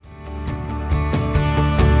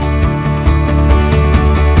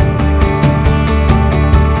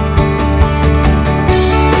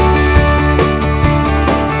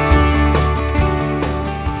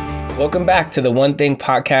Welcome back to the One Thing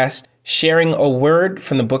Podcast, sharing a word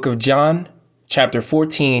from the book of John, chapter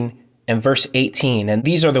 14 and verse 18. And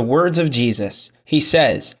these are the words of Jesus. He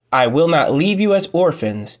says, I will not leave you as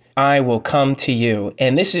orphans. I will come to you.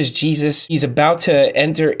 And this is Jesus. He's about to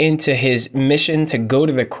enter into his mission to go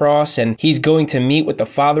to the cross, and he's going to meet with the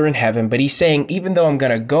Father in heaven. But he's saying, even though I'm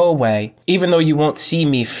going to go away, even though you won't see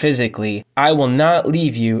me physically, I will not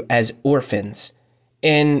leave you as orphans.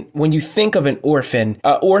 And when you think of an orphan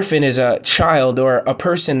is a child or a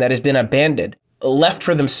person that has been abandoned, left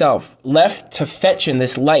for themselves, left to fetch in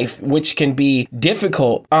this life, which can be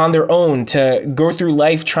difficult on their own, to go through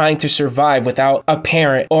life trying to survive without a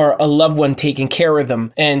parent or a loved one taking care of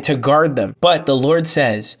them and to guard them. But the Lord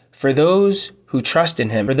says, for those who trust in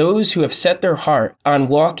him, for those who have set their heart on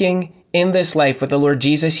walking in this life with the Lord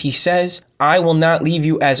Jesus, he says, I will not leave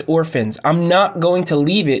you as orphans. I'm not going to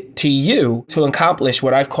leave it to you to accomplish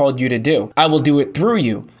what I've called you to do. I will do it through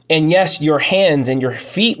you. And yes, your hands and your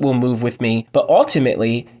feet will move with me, but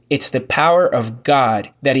ultimately, it's the power of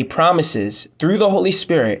God that he promises through the Holy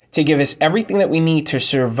Spirit to give us everything that we need to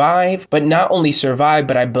survive, but not only survive,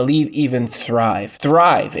 but I believe even thrive.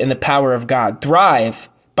 Thrive in the power of God. Thrive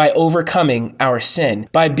by overcoming our sin,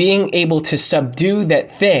 by being able to subdue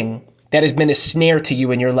that thing that has been a snare to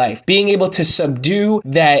you in your life. Being able to subdue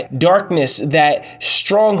that darkness, that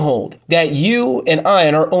stronghold that you and I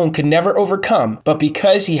on our own could never overcome. But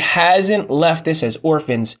because he hasn't left us as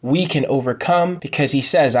orphans, we can overcome, because he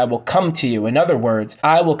says, I will come to you. In other words,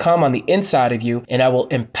 I will come on the inside of you and I will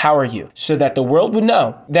empower you, so that the world would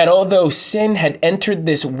know that although sin had entered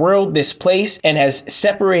this world, this place, and has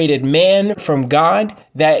separated man from God,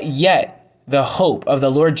 that yet the hope of the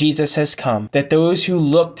Lord Jesus has come, that those who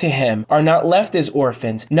look to him are not left as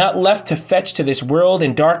orphans, not left to fetch to this world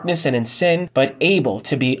in darkness and in sin, but able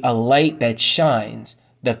to be a light that shines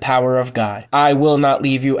the power of God. I will not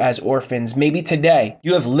leave you as orphans. Maybe today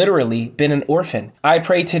you have literally been an orphan. I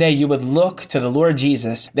pray today you would look to the Lord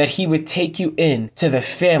Jesus, that he would take you in to the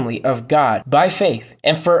family of God by faith.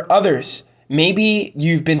 And for others, maybe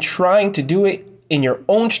you've been trying to do it in your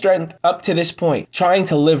own strength up to this point, trying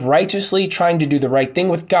to live righteously, trying to do the right thing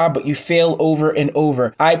with God, but you fail over and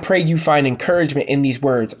over. I pray you find encouragement in these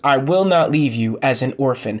words. I will not leave you as an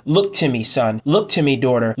orphan. Look to me, son. Look to me,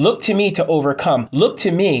 daughter. Look to me to overcome. Look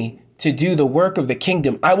to me to do the work of the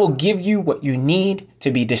kingdom. I will give you what you need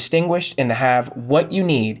to be distinguished and to have what you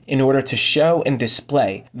need in order to show and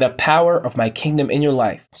display the power of my kingdom in your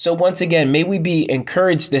life. So once again, may we be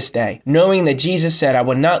encouraged this day, knowing that Jesus said, I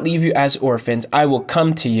will not leave you as orphans. I will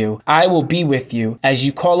come to you. I will be with you as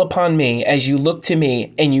you call upon me, as you look to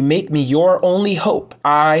me and you make me your only hope.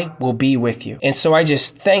 I will be with you. And so I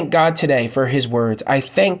just thank God today for his words. I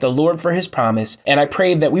thank the Lord for his promise. And I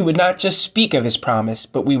pray that we would not just speak of his promise,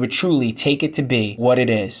 but we would truly take it to be what it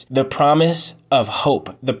is. The promise of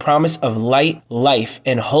hope, the promise of light, life,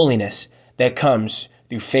 and holiness that comes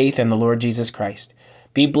through faith in the Lord Jesus Christ.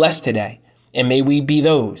 Be blessed today, and may we be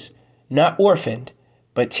those, not orphaned,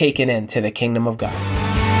 but taken into the kingdom of God.